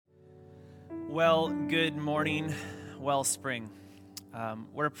Well, good morning, Wellspring.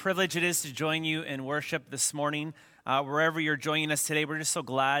 What a privilege it is to join you in worship this morning. Wherever you're joining us today, we're just so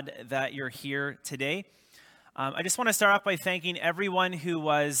glad that you're here today. I just want to start off by thanking everyone who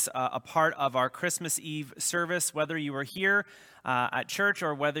was a part of our Christmas Eve service, whether you were here at church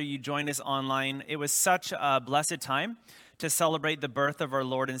or whether you joined us online. It was such a blessed time to celebrate the birth of our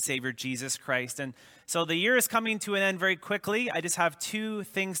Lord and Savior, Jesus Christ. And so the year is coming to an end very quickly. I just have two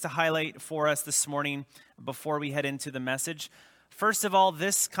things to highlight for us this morning before we head into the message. First of all,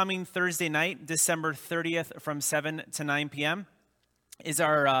 this coming Thursday night, December 30th from 7 to 9 p.m. is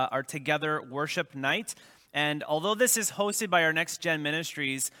our Together Worship Night. And although this is hosted by our Next Gen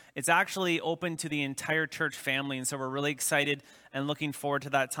Ministries, it's actually open to the entire church family. And so we're really excited and looking forward to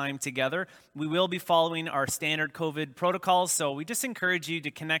that time together. We will be following our standard COVID protocols. So we just encourage you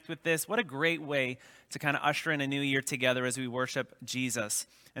to connect with this. What a great way to kind of usher in a new year together as we worship Jesus.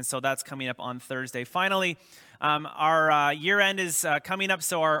 And so that's coming up on Thursday. Finally, our year end is coming up,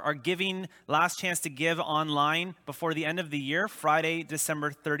 so our giving, last chance to give online before the end of the year, Friday,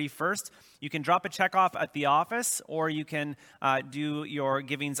 December 31st. You can drop a check off at the office, or you can do your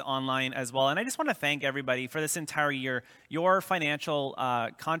givings online as well. And I just want to thank everybody for this entire year. Your financial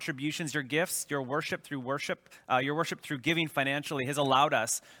contributions, your gifts, your worship through giving financially has allowed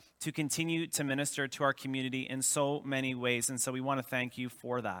us to continue to minister to our community in so many ways. And so we want to thank you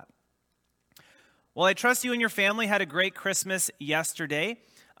for that. Well, I trust you and your family had a great Christmas yesterday.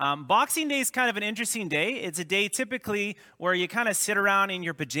 Boxing Day is kind of an interesting day. It's a day typically where you kind of sit around in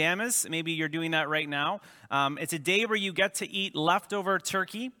your pajamas. Maybe you're doing that right now. It's a day where you get to eat leftover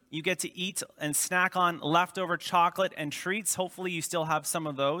turkey. You get to eat and snack on leftover chocolate and treats. Hopefully you still have some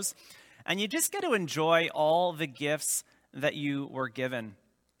of those. And you just get to enjoy all the gifts that you were given.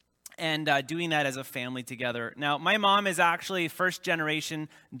 And doing that as a family together. Now, my mom is actually first-generation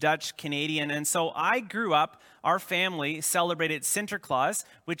Dutch-Canadian, and so I grew up, our family celebrated Sinterklaas,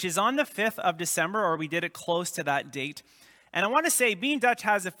 which is on the 5th of December, or we did it close to that date. And I want to say, being Dutch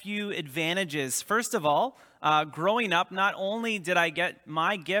has a few advantages. First of all, growing up, not only did I get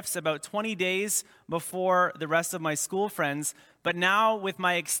my gifts about 20 days before the rest of my school friends, but now with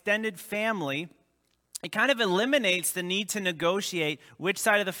my extended family, it kind of eliminates the need to negotiate which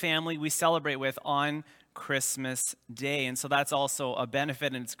side of the family we celebrate with on Christmas Day. And so that's also a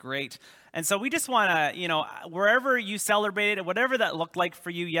benefit, and it's great. And so we just want to, wherever you celebrated, whatever that looked like for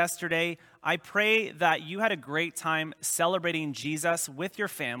you yesterday, I pray that you had a great time celebrating Jesus with your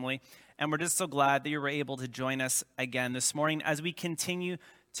family. And we're just so glad that you were able to join us again this morning as we continue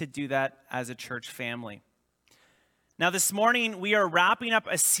to do that as a church family. Now, this morning, we are wrapping up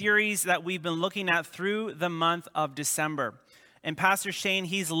a series that we've been looking at through the month of December. And Pastor Shane,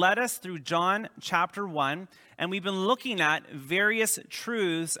 he's led us through John chapter 1, and we've been looking at various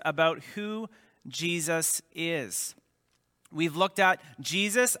truths about who Jesus is. We've looked at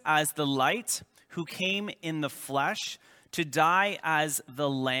Jesus as the light who came in the flesh to die as the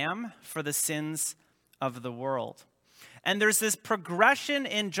lamb for the sins of the world. And there's this progression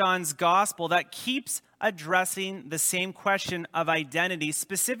in John's gospel that keeps addressing the same question of identity,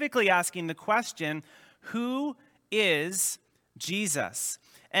 specifically asking the question, who is Jesus?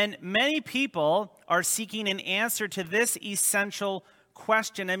 And many people are seeking an answer to this essential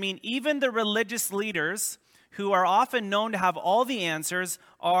question. I mean, even the religious leaders, who are often known to have all the answers,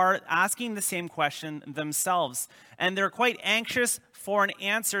 are asking the same question themselves. And they're quite anxious for an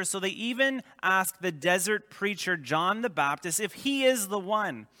answer, so they even ask the desert preacher John the Baptist if he is the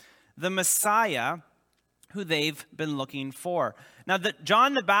one, the Messiah, who they've been looking for. Now,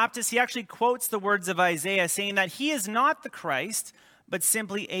 John the Baptist, he actually quotes the words of Isaiah, saying that he is not the Christ, but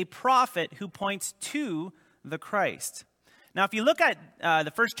simply a prophet who points to the Christ. Now, if you look at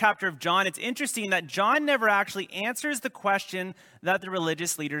the first chapter of John, it's interesting that John never actually answers the question that the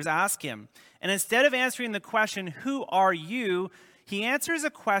religious leaders ask him. And instead of answering the question, who are you, he answers a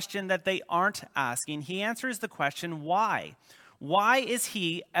question that they aren't asking. He answers the question, why? Why is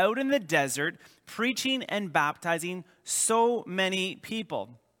he out in the desert preaching and baptizing so many people?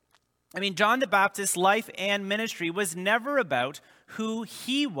 I mean, John the Baptist's life and ministry was never about who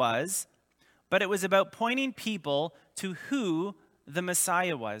he was, but it was about pointing people to who the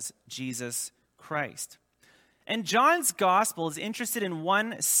Messiah was, Jesus Christ. And John's gospel is interested in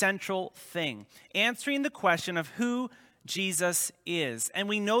one central thing, answering the question of who Jesus is. And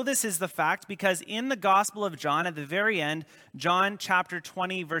we know this is the fact because in the Gospel of John, at the very end, John chapter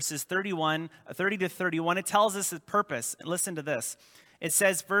 20, verses 30 to 31, it tells us the purpose. Listen to this. It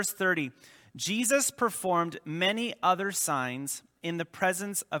says, verse 30, Jesus performed many other signs in the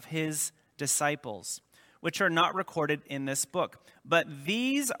presence of his disciples, which are not recorded in this book. But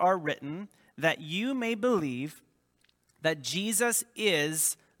these are written that you may believe that Jesus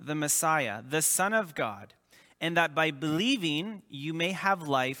is the Messiah, the Son of God, and that by believing you may have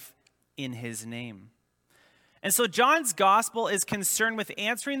life in his name." And so John's gospel is concerned with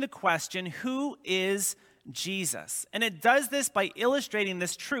answering the question, who is Jesus? And it does this by illustrating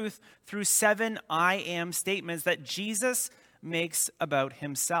this truth through 7 I am statements that Jesus makes about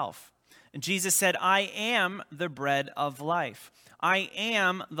himself. And Jesus said, "I am the bread of life. I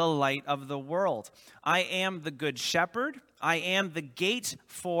am the light of the world. I am the good shepherd. I am the gate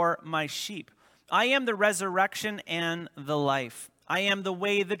for my sheep. I am the resurrection and the life. I am the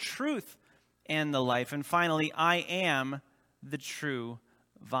way, the truth, and the life. And finally, I am the true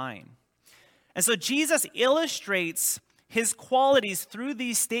vine." And so Jesus illustrates his qualities through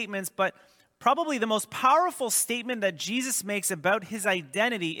these statements, but probably the most powerful statement that Jesus makes about his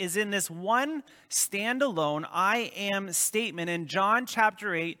identity is in this one standalone I am statement in John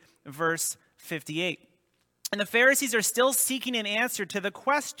chapter 8, verse 58. And the Pharisees are still seeking an answer to the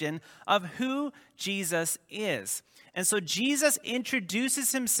question of who Jesus is. And so Jesus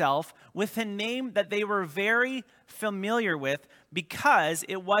introduces himself with a name that they were very familiar with, because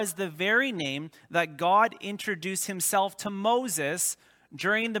it was the very name that God introduced himself to Moses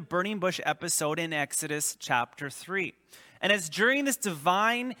during the burning bush episode in Exodus chapter 3. And it's during this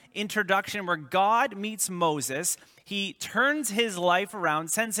divine introduction where God meets Moses, he turns his life around,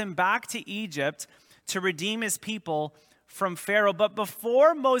 sends him back to Egypt to redeem his people from Pharaoh. But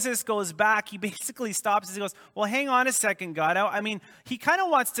before Moses goes back, he basically stops and he goes, "Well, hang on a second, God." I mean, he kind of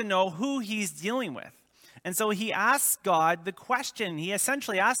wants to know who he's dealing with. And so he asks God the question. He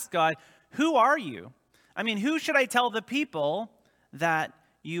essentially asks God, "Who are you? I mean, who should I tell the people that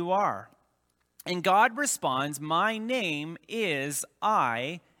you are?" And God responds, "My name is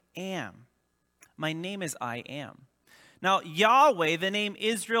I am." My name is I am. Now, Yahweh, the name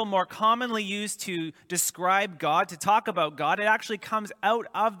Israel more commonly used to describe God, to talk about God, it actually comes out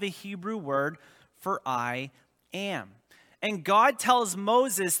of the Hebrew word for I am. And God tells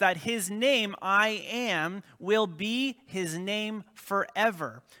Moses that his name, I am, will be his name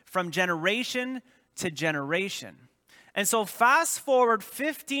forever, from generation to generation. And so fast forward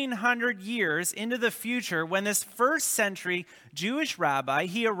 1,500 years into the future, when this first century Jewish rabbi,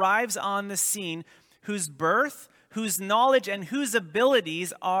 he arrives on the scene, whose birth, whose knowledge, and whose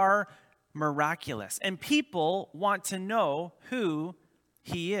abilities are miraculous. And people want to know who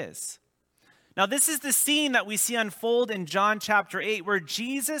he is. Now, this is the scene that we see unfold in John chapter 8, where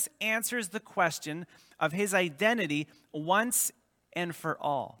Jesus answers the question of his identity once and for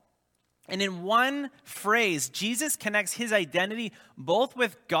all. And in one phrase, Jesus connects his identity both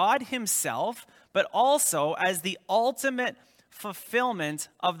with God himself, but also as the ultimate fulfillment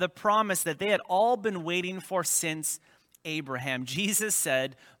of the promise that they had all been waiting for since Abraham. Jesus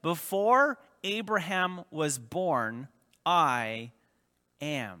said, "Before Abraham was born, I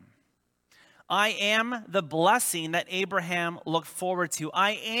am." I am the blessing that Abraham looked forward to.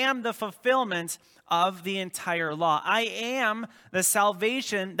 I am the fulfillment of the entire law. I am the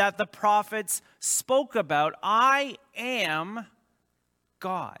salvation that the prophets spoke about. I am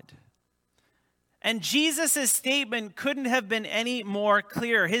God. And Jesus' statement couldn't have been any more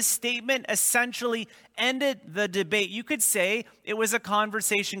clear. His statement essentially ended the debate. You could say it was a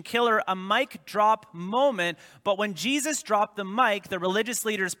conversation killer, a mic drop moment. But when Jesus dropped the mic, the religious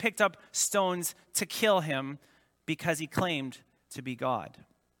leaders picked up stones to kill him because he claimed to be God.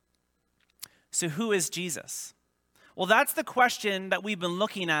 So who is Jesus? Well, that's the question that we've been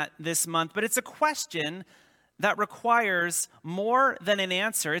looking at this month. But it's a question that requires more than an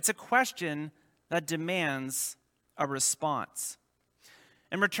answer. It's a question that demands a response.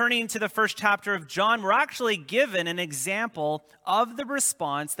 And returning to the first chapter of John, we're actually given an example of the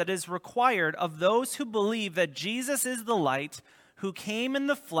response that is required of those who believe that Jesus is the light who came in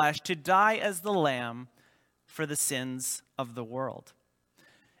the flesh to die as the lamb for the sins of the world.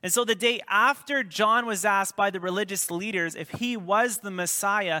 And so the day after John was asked by the religious leaders if he was the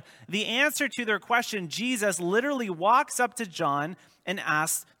Messiah, the answer to their question, Jesus literally walks up to John and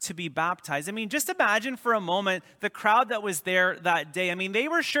asks to be baptized. I mean, just imagine for a moment the crowd that was there that day. I mean, they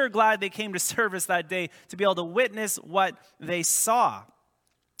were sure glad they came to service that day to be able to witness what they saw.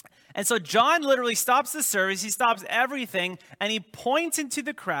 And so John literally stops the service, he stops everything, and he points into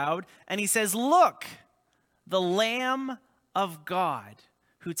the crowd and he says, "Look, the Lamb of God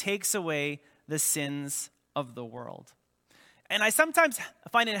who takes away the sins of the world." And I sometimes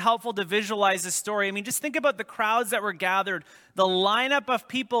find it helpful to visualize this story. I mean, just think about the crowds that were gathered, the lineup of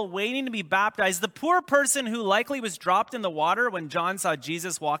people waiting to be baptized, the poor person who likely was dropped in the water when John saw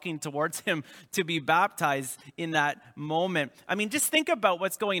Jesus walking towards him to be baptized in that moment. I mean, just think about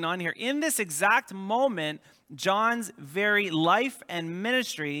what's going on here. In this exact moment, John's very life and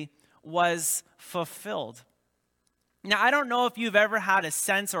ministry was fulfilled. Now, I don't know if you've ever had a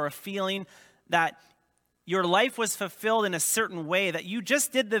sense or a feeling that your life was fulfilled in a certain way, that you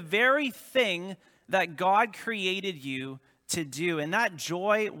just did the very thing that God created you to do. And that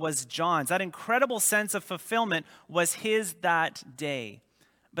joy was John's. That incredible sense of fulfillment was his that day.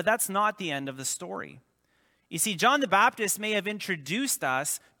 But that's not the end of the story. You see, John the Baptist may have introduced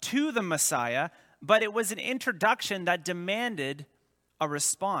us to the Messiah, but it was an introduction that demanded a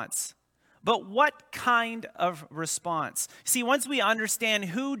response. But what kind of response? See, once we understand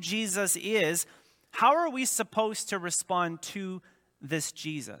who Jesus is, how are we supposed to respond to this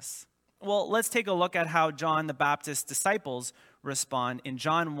Jesus? Well, let's take a look at how John the Baptist's disciples respond in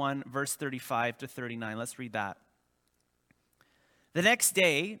John 1, verse 35 to 39. Let's read that. The next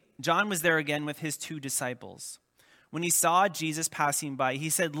day, John was there again with his 2 disciples. When he saw Jesus passing by, he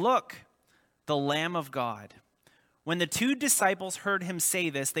said, "Look, the Lamb of God." When the 2 disciples heard him say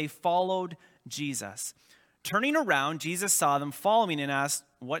this, they followed Jesus. Turning around, Jesus saw them following and asked,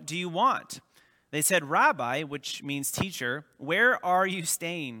 "What do you want?" They said, "Rabbi," which means teacher, "where are you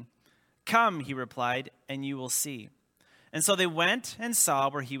staying?" "Come," he replied, "and you will see." And so they went and saw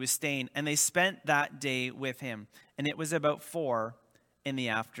where he was staying, and they spent that day with him. And it was about 4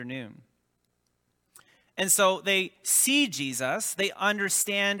 p.m. And so they see Jesus, they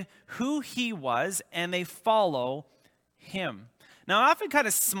understand who he was, and they follow him. Now, I often kind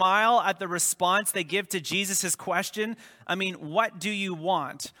of smile at the response they give to Jesus' question. I mean, what do you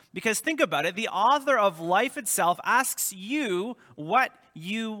want? Because think about it. The author of life itself asks you what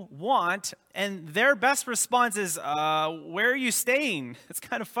you want, and their best response is, where are you staying? It's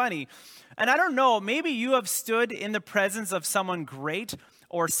kind of funny. And I don't know, maybe you have stood in the presence of someone great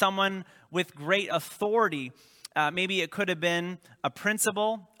or someone with great authority. Maybe it could have been a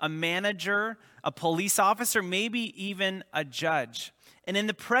principal, a manager, a police officer, maybe even a judge. And in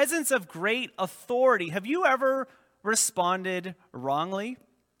the presence of great authority, have you ever responded wrongly?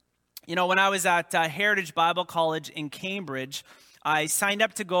 You know, when I was at Heritage Bible College in Cambridge, I signed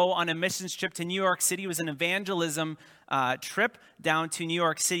up to go on a missions trip to New York City. It was an evangelism trip down to New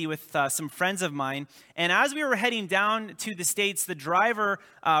York City with some friends of mine. And as we were heading down to the States, the driver,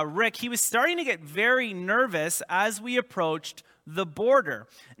 Rick, he was starting to get very nervous as we approached the border.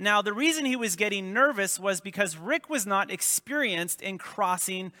 Now, the reason he was getting nervous was because Rick was not experienced in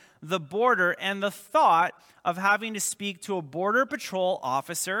crossing the border, and the thought of having to speak to a Border Patrol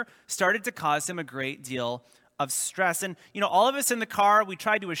officer started to cause him a great deal of stress. And, you know, all of us in the car, we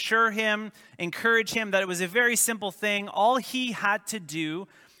tried to assure him, encourage him that it was a very simple thing. All he had to do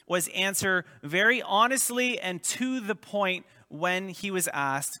was answer very honestly and to the point when he was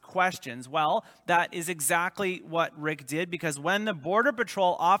asked questions. Well, that is exactly what Rick did, because when the Border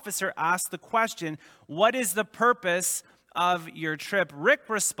Patrol officer asked the question, "What is the purpose of your trip?" Rick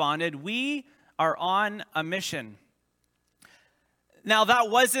responded, "We are on a mission." Now, that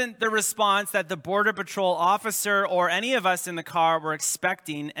wasn't the response that the Border Patrol officer or any of us in the car were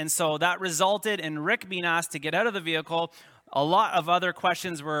expecting, and so that resulted in Rick being asked to get out of the vehicle. A lot of other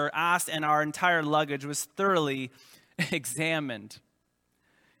questions were asked, and our entire luggage was thoroughly examined.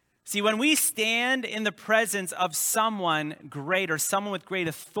 See, when we stand in the presence of someone great or someone with great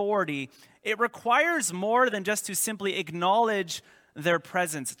authority, it requires more than just to simply acknowledge their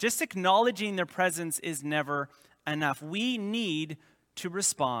presence. Just acknowledging their presence is never enough. We need to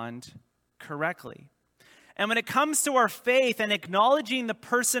respond correctly. And when it comes to our faith and acknowledging the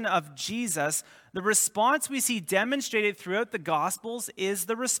person of Jesus, the response we see demonstrated throughout the Gospels is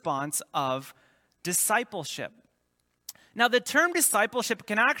the response of discipleship. Now, the term discipleship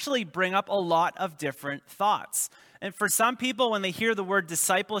can actually bring up a lot of different thoughts. And for some people, when they hear the word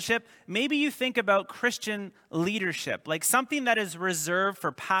discipleship, maybe you think about Christian leadership, like something that is reserved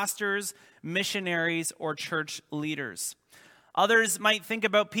for pastors, missionaries, or church leaders. Others might think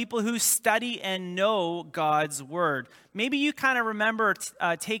about people who study and know God's word. Maybe you kind of remember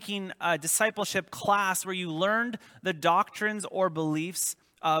taking a discipleship class where you learned the doctrines or beliefs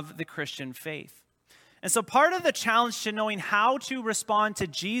of the Christian faith. And so part of the challenge to knowing how to respond to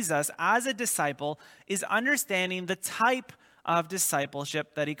Jesus as a disciple is understanding the type of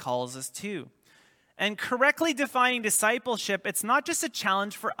discipleship that he calls us to. And correctly defining discipleship, it's not just a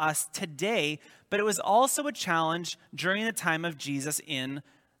challenge for us today, but it was also a challenge during the time of Jesus in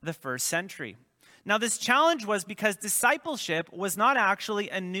the first century. Now, this challenge was because discipleship was not actually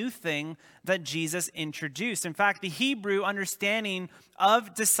a new thing that Jesus introduced. In fact, the Hebrew understanding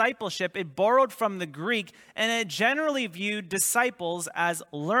of discipleship, it borrowed from the Greek, and it generally viewed disciples as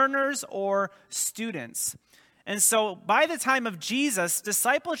learners or students. And so by the time of Jesus,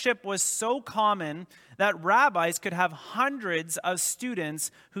 discipleship was so common that rabbis could have hundreds of students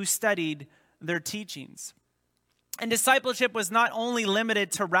who studied their teachings. And discipleship was not only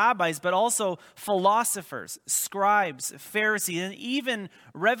limited to rabbis, but also philosophers, scribes, Pharisees, and even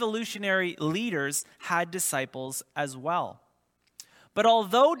revolutionary leaders had disciples as well. But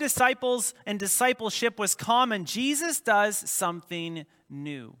although disciples and discipleship was common, Jesus does something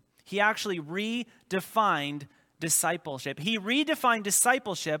new. He actually redefined discipleship. He redefined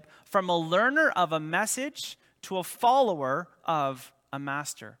discipleship from a learner of a message to a follower of a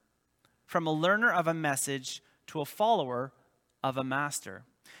master. From a learner of a message to a follower of a master.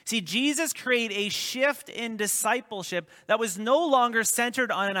 See, Jesus created a shift in discipleship that was no longer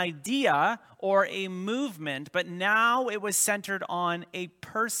centered on an idea or a movement, but now it was centered on a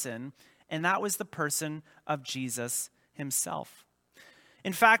person, and that was the person of Jesus himself.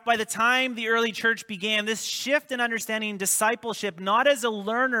 In fact, by the time the early church began, this shift in understanding discipleship, not as a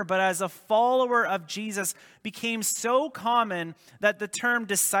learner, but as a follower of Jesus, became so common that the term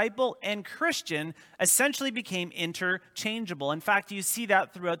disciple and Christian essentially became interchangeable. In fact, you see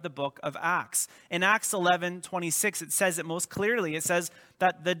that throughout the book of Acts. In Acts 11:26, it says it most clearly. It says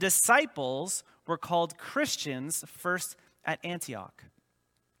that the disciples were called Christians first at Antioch.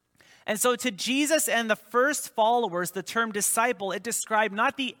 And so to Jesus and the first followers, the term disciple, it described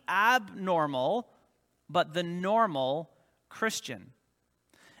not the abnormal, but the normal Christian.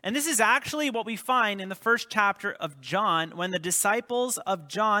 And this is actually what we find in the first chapter of John, when the disciples of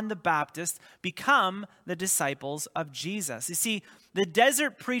John the Baptist become the disciples of Jesus. You see, the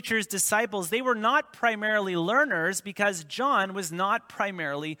desert preacher's disciples, they were not primarily learners because John was not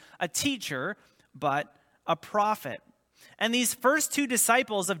primarily a teacher, but a prophet. And these first two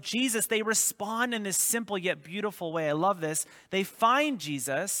disciples of Jesus, they respond in this simple yet beautiful way. I love this. They find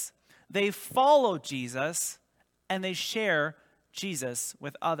Jesus, they follow Jesus, and they share Jesus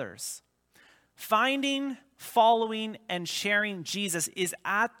with others. Finding, following, and sharing Jesus is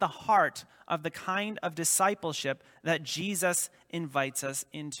at the heart of the kind of discipleship that Jesus invites us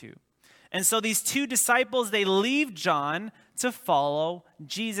into. And so these two disciples, they leave John to follow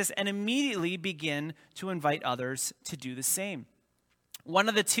Jesus and immediately begin to invite others to do the same. One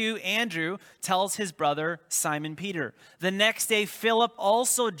of the two, Andrew, tells his brother Simon Peter. The next day, Philip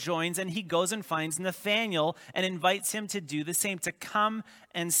also joins, and he goes and finds Nathanael and invites him to do the same, to come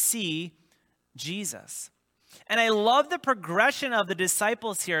and see Jesus. And I love the progression of the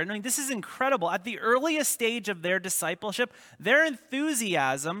disciples here. I mean, this is incredible. At the earliest stage of their discipleship, their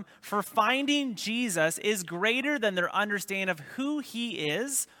enthusiasm for finding Jesus is greater than their understanding of who he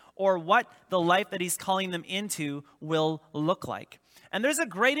is or what the life that he's calling them into will look like. And there's a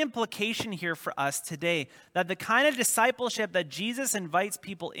great implication here for us today, that the kind of discipleship that Jesus invites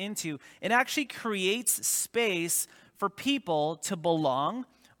people into, it actually creates space for people to belong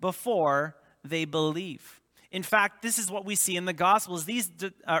before they believe. In fact, this is what we see in the Gospels. These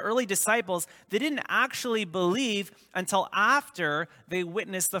early disciples, they didn't actually believe until after they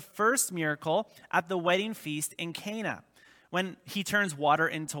witnessed the first miracle at the wedding feast in Cana, when he turns water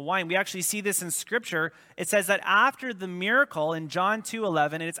into wine. We actually see this in Scripture. It says that after the miracle in John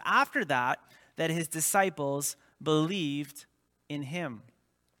 2:11, it's after that his disciples believed in him.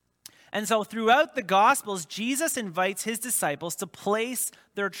 And so throughout the Gospels, Jesus invites his disciples to place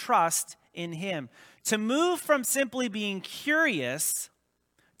their trust in him, to move from simply being curious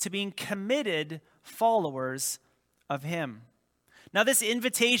to being committed followers of him. Now, this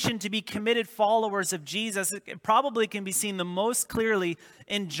invitation to be committed followers of Jesus, it probably can be seen the most clearly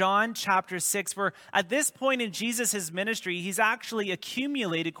in John chapter 6, where at this point in Jesus' ministry, he's actually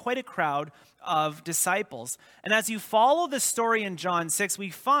accumulated quite a crowd of disciples. And as you follow the story in John 6, we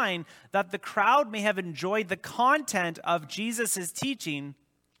find that the crowd may have enjoyed the content of Jesus' teaching,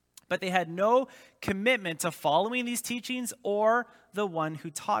 but they had no commitment to following these teachings or the one who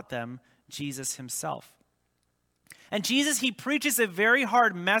taught them, Jesus himself. And Jesus, he preaches a very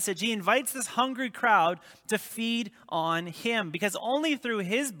hard message. He invites this hungry crowd to feed on him, because only through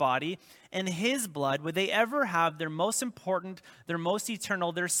his body and his blood would they ever have their most important, their most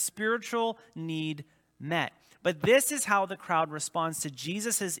eternal, their spiritual need met. But this is how the crowd responds to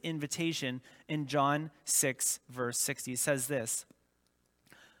Jesus' invitation in John 6, verse 60. It says this: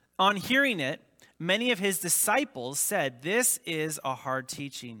 "On hearing it, many of his disciples said, 'This is a hard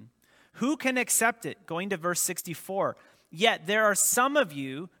teaching. Who can accept it?'" Going to verse 64. Yet there are some of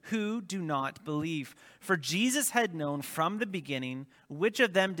you who do not believe. For Jesus had known from the beginning which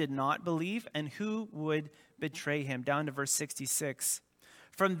of them did not believe and who would betray him." Down to verse 66.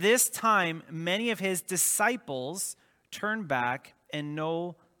 "From this time, many of his disciples turned back and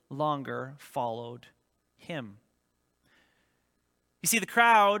no longer followed him." You see, the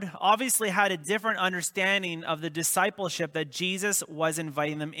crowd obviously had a different understanding of the discipleship that Jesus was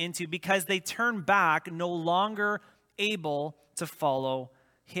inviting them into because they turned back, no longer able to follow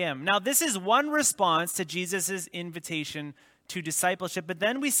him. Now, this is one response to Jesus' invitation to discipleship, but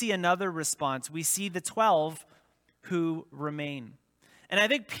then we see another response. We see the 12 who remain. And I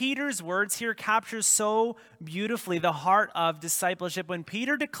think Peter's words here captures so beautifully the heart of discipleship when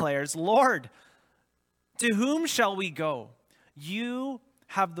Peter declares, "Lord, to whom shall we go? You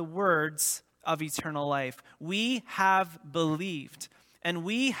have the words of eternal life. We have believed, and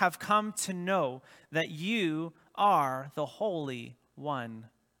we have come to know that you are the Holy One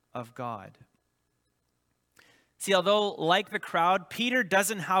of God." See, although like the crowd, Peter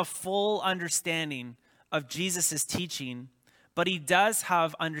doesn't have full understanding of Jesus' teaching, but he does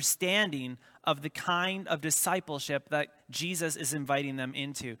have understanding of the kind of discipleship that Jesus is inviting them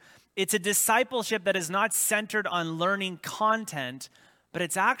into. It's a discipleship that is not centered on learning content, but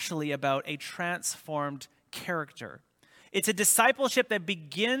it's actually about a transformed character. It's a discipleship that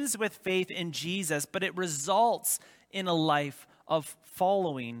begins with faith in Jesus, but it results in a life of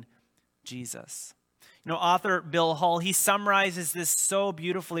following Jesus. Author Bill Hull, he summarizes this so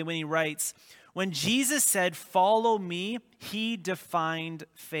beautifully when he writes, "When Jesus said, 'Follow me,' he defined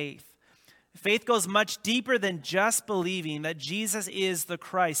faith. Faith goes much deeper than just believing that Jesus is the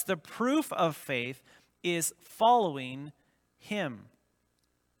Christ. The proof of faith is following him."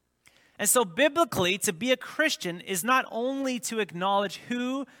 And so biblically, to be a Christian is not only to acknowledge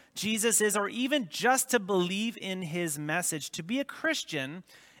who Jesus is or even just to believe in his message. To be a Christian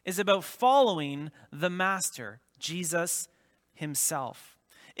is about following the Master, Jesus himself.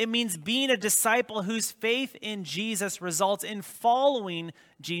 It means being a disciple whose faith in Jesus results in following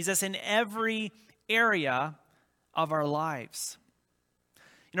Jesus in every area of our lives.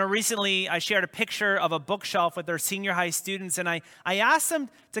 Recently I shared a picture of a bookshelf with our senior high students, and I asked them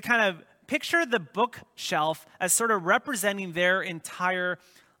to kind of picture the bookshelf as sort of representing their entire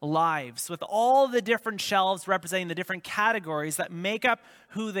lives, with all the different shelves representing the different categories that make up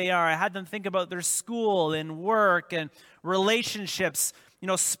who they are. I had them think about their school and work and relationships,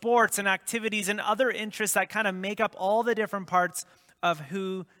 sports and activities and other interests that kind of make up all the different parts of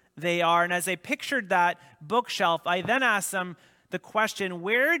who they are. And as I pictured that bookshelf, I then asked them the question,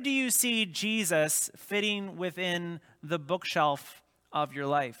 where do you see Jesus fitting within the bookshelf of your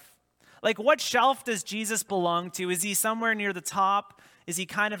life? Like, what shelf does Jesus belong to? Is he somewhere near the top? Is he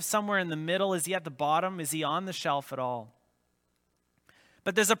kind of somewhere in the middle? Is he at the bottom? Is he on the shelf at all?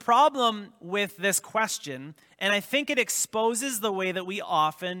 But there's a problem with this question, and I think it exposes the way that we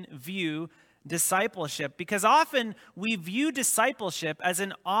often view discipleship, because often we view discipleship as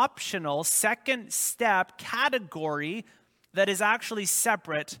an optional second step category that is actually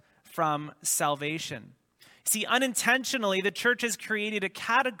separate from salvation. See, unintentionally, the church has created a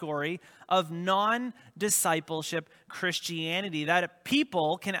category of non-discipleship Christianity, that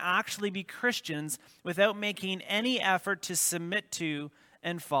people can actually be Christians without making any effort to submit to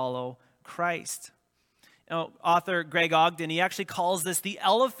and follow Christ. Author Greg Ogden, he actually calls this the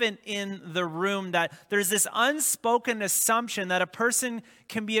elephant in the room, that there's this unspoken assumption that a person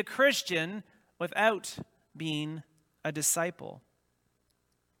can be a Christian without being a disciple.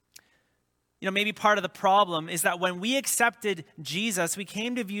 Maybe part of the problem is that when we accepted Jesus, we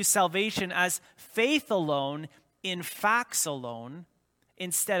came to view salvation as faith alone in facts alone,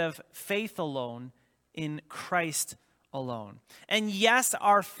 instead of faith alone in Christ alone. And yes,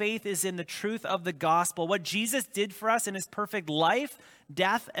 our faith is in the truth of the gospel, what Jesus did for us in his perfect life,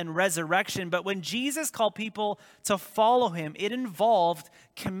 death, and resurrection. But when Jesus called people to follow him, it involved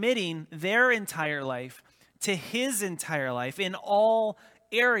committing their entire life to his entire life in all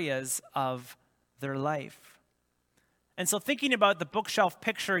areas of their life. And so thinking about the bookshelf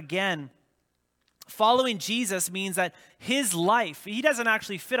picture again, following Jesus means that his life, he doesn't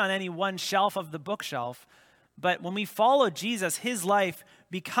actually fit on any one shelf of the bookshelf, but when we follow Jesus, his life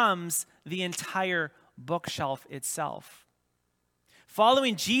becomes the entire bookshelf itself.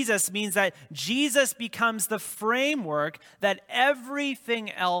 Following Jesus means that Jesus becomes the framework that everything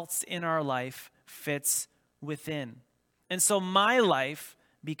else in our life fits within. And so my life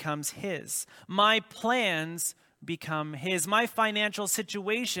becomes his. My plans become his. My financial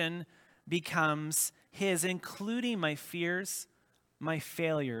situation becomes his, including my fears, my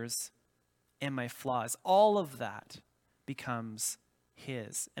failures, and my flaws. All of that becomes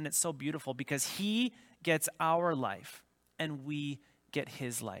his. And it's so beautiful because he gets our life and we get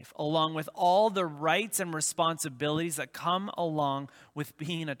his life, along with all the rights and responsibilities that come along with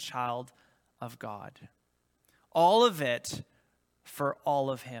being a child of God. All of it for all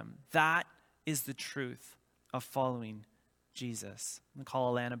of him. That is the truth of following Jesus. I'm going to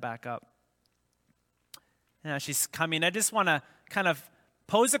call Alana back up. Now she's coming. I just want to kind of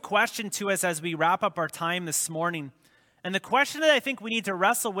pose a question to us as we wrap up our time this morning. And the question that I think we need to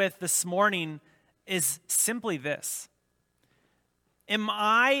wrestle with this morning is simply this. Am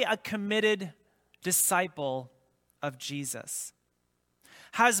I a committed disciple of Jesus?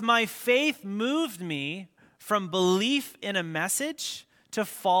 Has my faith moved me from belief in a message to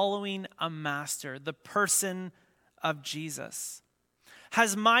following a master, the person of Jesus?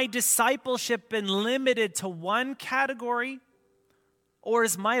 Has my discipleship been limited to one category? Or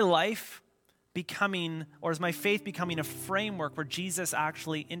is my life becoming, or is my faith becoming a framework where Jesus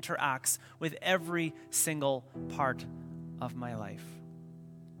actually interacts with every single part of my life?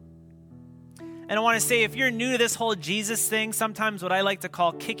 And I want to say, if you're new to this whole Jesus thing, sometimes what I like to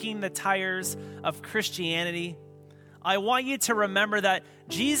call kicking the tires of Christianity, I want you to remember that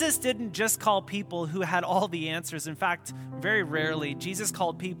Jesus didn't just call people who had all the answers. In fact, very rarely, Jesus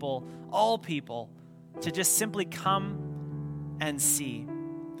called people, all people, to just simply come and see.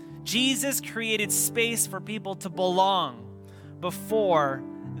 Jesus created space for people to belong before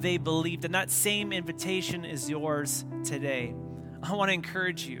they believed. And that same invitation is yours today. I want to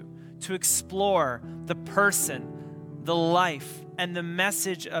encourage you to explore the person, the life, and the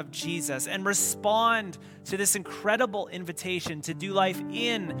message of Jesus and respond to this incredible invitation to do life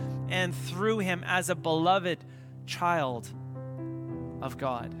in and through him as a beloved child of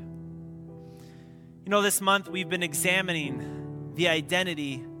God. You know, this month we've been examining the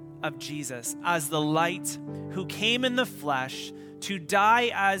identity of Jesus as the light who came in the flesh to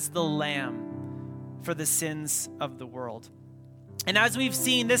die as the lamb for the sins of the world. And as we've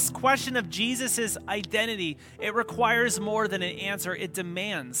seen, this question of Jesus' identity, it requires more than an answer. It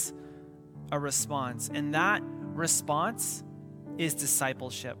demands a response. And that response is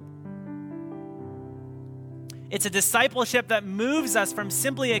discipleship. It's a discipleship that moves us from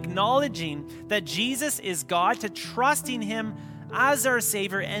simply acknowledging that Jesus is God to trusting him as our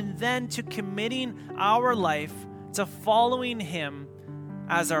Savior and then to committing our life to following him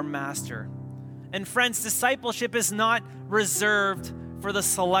as our master. And friends, discipleship is not reserved for the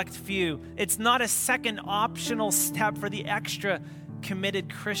select few. It's not a second optional step for the extra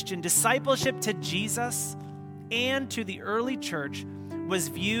committed Christian. Discipleship to Jesus and to the early church was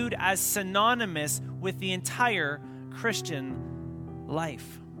viewed as synonymous with the entire Christian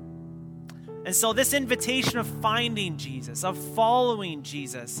life. And so this invitation of finding Jesus, of following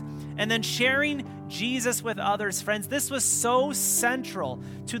Jesus, and then sharing Jesus with others, friends, this was so central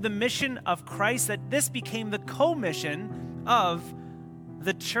to the mission of Christ that this became the co-mission of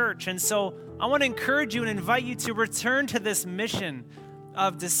the church. And so I want to encourage you and invite you to return to this mission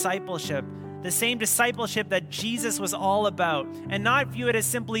of discipleship, the same discipleship that Jesus was all about, and not view it as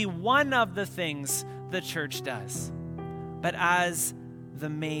simply one of the things the church does, but as the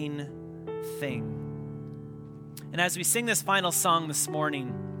main thing. And as we sing this final song this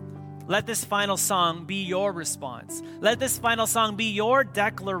morning, let this final song be your response. Let this final song be your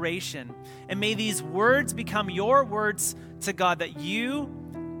declaration. And may these words become your words to God that you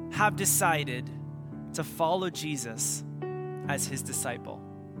have decided to follow Jesus as his disciple.